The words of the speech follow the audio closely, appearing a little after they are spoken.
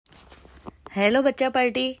Hello બચ્ચા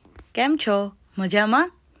party, કેમ છો? મજામાં?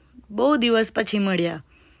 બહુ દિવસ પછી મળ્યા.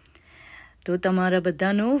 તો તમારા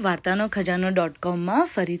બધાનું વાર્તાનો ખજાનો.comમાં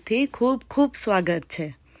ફરીથી ખૂબ ખૂબ સ્વાગત છે.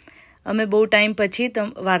 અમે બહુ ટાઈમ પછી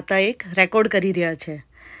વાર્તા એક રેકોર્ડ કરી રહ્યા છે.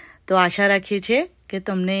 તો આશા રાખીએ છીએ કે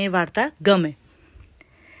તમને એ વાર્તા ગમે.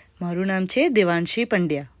 મારું નામ છે દેવાંશી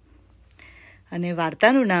પંડ્યા અને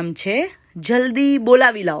વાર્તાનું નામ છે જલ્દી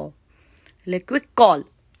બોલાવી લાવો, એટલે ક્વિક કોલ.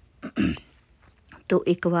 તો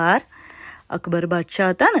એકવાર અકબર બાદશાહ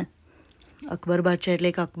હતા ને, અકબર બાદશાહ એટલે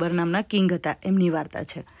કે અકબર નામના કિંગ હતા, એમની વાર્તા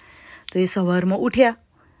છે. તો એ સવારમાં ઉઠ્યા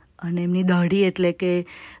અને એમની દાઢી એટલે કે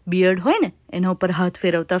બિયર્ડ હોય ને એના ઉપર હાથ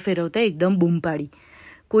ફેરવતા ફેરવતા એકદમ બૂમ પાડી,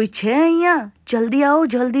 કોઈ છે અહીંયા? જલ્દી આવો,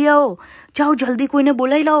 જલ્દી આવો, જાઓ જલ્દી કોઈને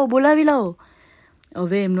બોલાવી લાવો.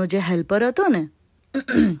 હવે એમનો જે હેલ્પર હતો ને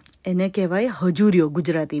એને કહેવાય હજુરિયો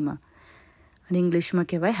ગુજરાતીમાં, અને ઇંગ્લિશમાં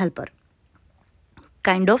કહેવાય હેલ્પર,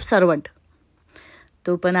 કાઇન્ડ ઓફ સર્વન્ટ.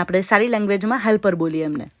 તો પણ આપણે સારી લેંગ્વેજમાં હેલ્પર બોલીએ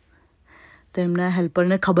એમને. તો એમના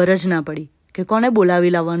હેલ્પરને ખબર જ ના પડી કે કોને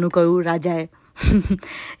બોલાવી લાવવાનું કહ્યું રાજાએ.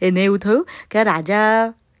 એને એવું થયું કે રાજા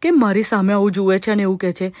કે મારી સામે આવું જુએ છે અને એવું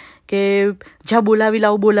કહે છે કે જા બોલાવી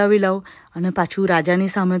લાવો. અને પાછું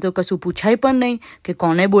રાજાની સામે તો કશું પૂછાય પણ નહીં કે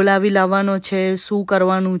કોને બોલાવી લાવવાનો છે, શું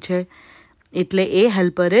કરવાનું છે. એટલે એ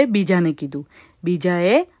હેલ્પરે બીજાને કીધું,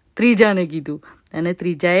 બીજાએ ત્રીજાને કીધું અને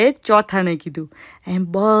ત્રીજાએ ચોથાને કીધું. એમ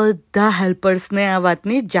બધા હેલ્પર્સને આ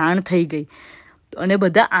વાતની જાણ થઈ ગઈ અને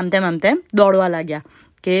બધા આમ તેમ દોડવા લાગ્યા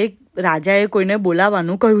કે રાજાએ કોઈને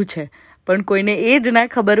બોલાવવાનું કહ્યું છે, પણ કોઈને એ જ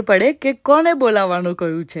ના ખબર પડે કે કોને બોલાવવાનું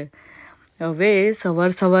કહ્યું છે. હવે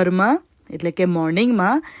સવારમાં એટલે કે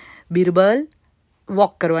મોર્નિંગમાં બિરબલ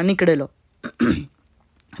વોક કરવા નીકળેલો.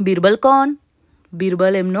 બિરબલ કોણ?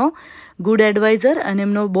 બિરબલ એમનો ગુડ એડવાઇઝર અને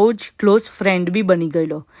એમનો બહુ જ ક્લોઝ ફ્રેન્ડ બી બની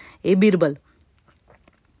ગયેલો એ બિરબલ.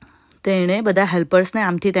 તો એણે બધા હેલ્પર્સને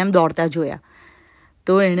આમથી તેમ દોડતા જોયા.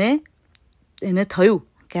 તો એને થયું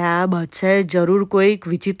કે આ બાદશાહે જરૂર કોઈક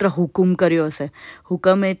વિચિત્ર હુકુમ કર્યો હશે.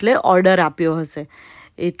 હુકમ એટલે ઓર્ડર આપ્યો હશે,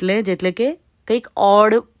 એટલે કે કંઈક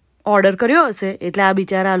ઓર્ડર કર્યો હશે. એટલે આ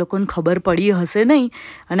બિચારા આ લોકોને ખબર પડી હશે નહીં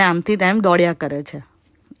અને આમથી તેમ દોડ્યા કરે છે.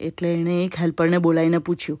 એટલે એણે એક હેલ્પરને બોલાવીને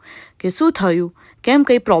પૂછ્યું કે શું થયું, કેમ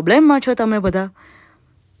કંઈ પ્રોબ્લેમમાં છો તમે બધા?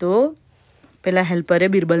 તો પેલા હેલ્પરે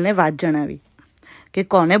બિરબલને વાત જણાવી કે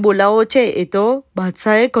કોને બોલાવો છે એ તો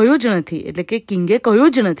બાદશાહે કહ્યું જ નથી, એટલે કે કિંગે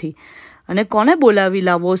કહ્યું જ નથી. અને કોને બોલાવી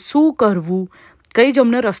લાવો, શું કરવું, કંઈ જ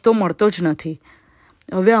અમને રસ્તો મળતો જ નથી.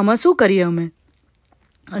 હવે આમાં શું કરીએ અમે?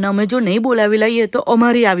 અને અમે જો નહીં બોલાવી લઈએ તો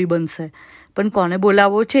અમારી આવી બનશે, પણ કોને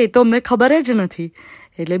બોલાવો છે એ તો અમને ખબર જ નથી.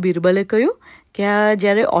 એટલે બિરબલે કહ્યું કે આ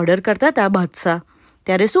જ્યારે ઓર્ડર કરતા હતા બાદશાહ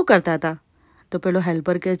ત્યારે શું કરતા હતા? તો પેલો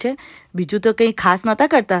હેલ્પર કહે છે બીજું તો કંઈ ખાસ નહોતા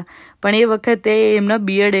કરતા, પણ એ વખતે એમના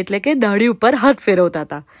બિયર્ડ એટલે કે દાઢી ઉપર હાથ ફેરવતા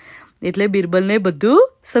હતા. એટલે બિરબલને બધું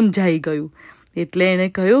સમજાઈ ગયું. એટલે એણે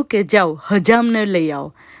કહ્યું કે જાઓ હજામને લઈ આવો.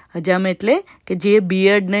 હજામ એટલે કે જે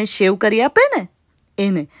બિયર્ડને શેવ કરી આપે ને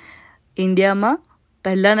એને. ઇન્ડિયામાં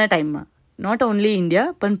પહેલાંના ટાઈમમાં, નોટ ઓનલી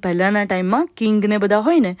ઇન્ડિયા પણ પહેલાંના ટાઈમમાં કિંગને બધા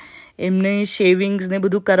હોય ને એમને શેવિંગ્સને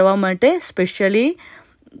બધું કરવા માટે સ્પેશિયલી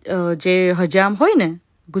જે હજામ હોય ને,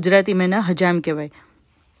 ગુજરાતીમાં એના હજામ કહેવાય,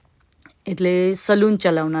 એટલે સલૂન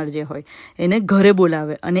ચલાવનાર જે હોય એને ઘરે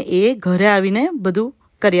બોલાવે અને એ ઘરે આવીને બધું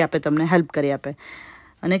કરી આપે, તમને હેલ્પ કરી આપે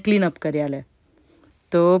અને ક્લીનઅપ કરી આલે.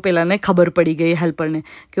 તો પેલાને ખબર પડી ગઈ હેલ્પરને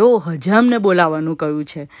કે ઓ હજામને બોલાવવાનું કહ્યું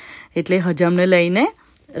છે. એટલે હજામને લઈને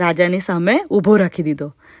રાજાની સામે ઊભો રાખી દીધો.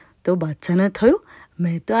 તો બાદશાહને થયું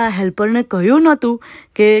મેં તો આ હેલ્પરને કહ્યું નહોતું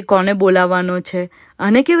કે કોને બોલાવવાનો છે,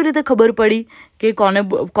 આને કેવી રીતે ખબર પડી કે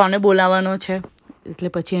કોને બોલાવવાનો છે? એટલે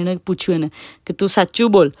પછી એણે પૂછ્યું એને કે તું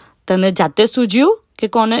સાચું બોલ, તને જાતે સૂઝ્યું કે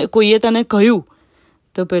કોઈએ તને કહ્યું?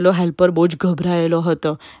 તો પેલો હેલ્પર બહુ જ ગભરાયેલો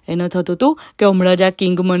હતો. એને થતું હતું કે હમણાં જ આ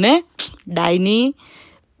કિંગ મને ડાયની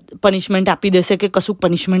પનિશમેન્ટ આપી દેશે કે કશું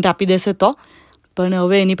પનિશમેન્ટ આપી દેશે તો. પણ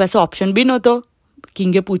હવે એની પાસે ઓપ્શન બી નહોતો.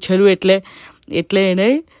 કિંગે પૂછેલું એટલે એને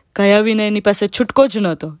કહ્યા વિના એની પાસે છૂટકો જ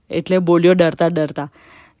નહોતો. એટલે બોલ્યો ડરતા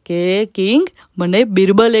કે કિંગ મને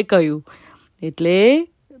બિરબલે કહ્યું. એટલે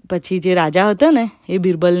પછી જે રાજા હતા ને એ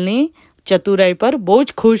બિરબલની ચતુરાઈ પર બહુ જ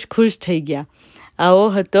ખુશ થઈ ગયા. આવો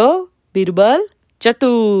હતો બિરબલ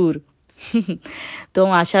ચતુર. તો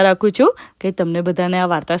હું આશા રાખું છું કે તમને બધાને આ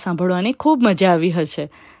વાર્તા સાંભળવાની ખૂબ મજા આવી હશે.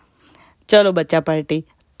 ચલો બચ્ચા પાર્ટી,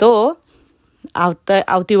 તો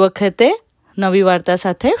આવતી વખતે નવી વાર્તા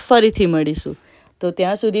સાથે ફરીથી મળીશું. તો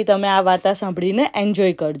ત્યાં સુધી તમે આ વાર્તા સાંભળીને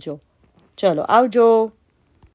એન્જોય કરજો. ચલો આવજો.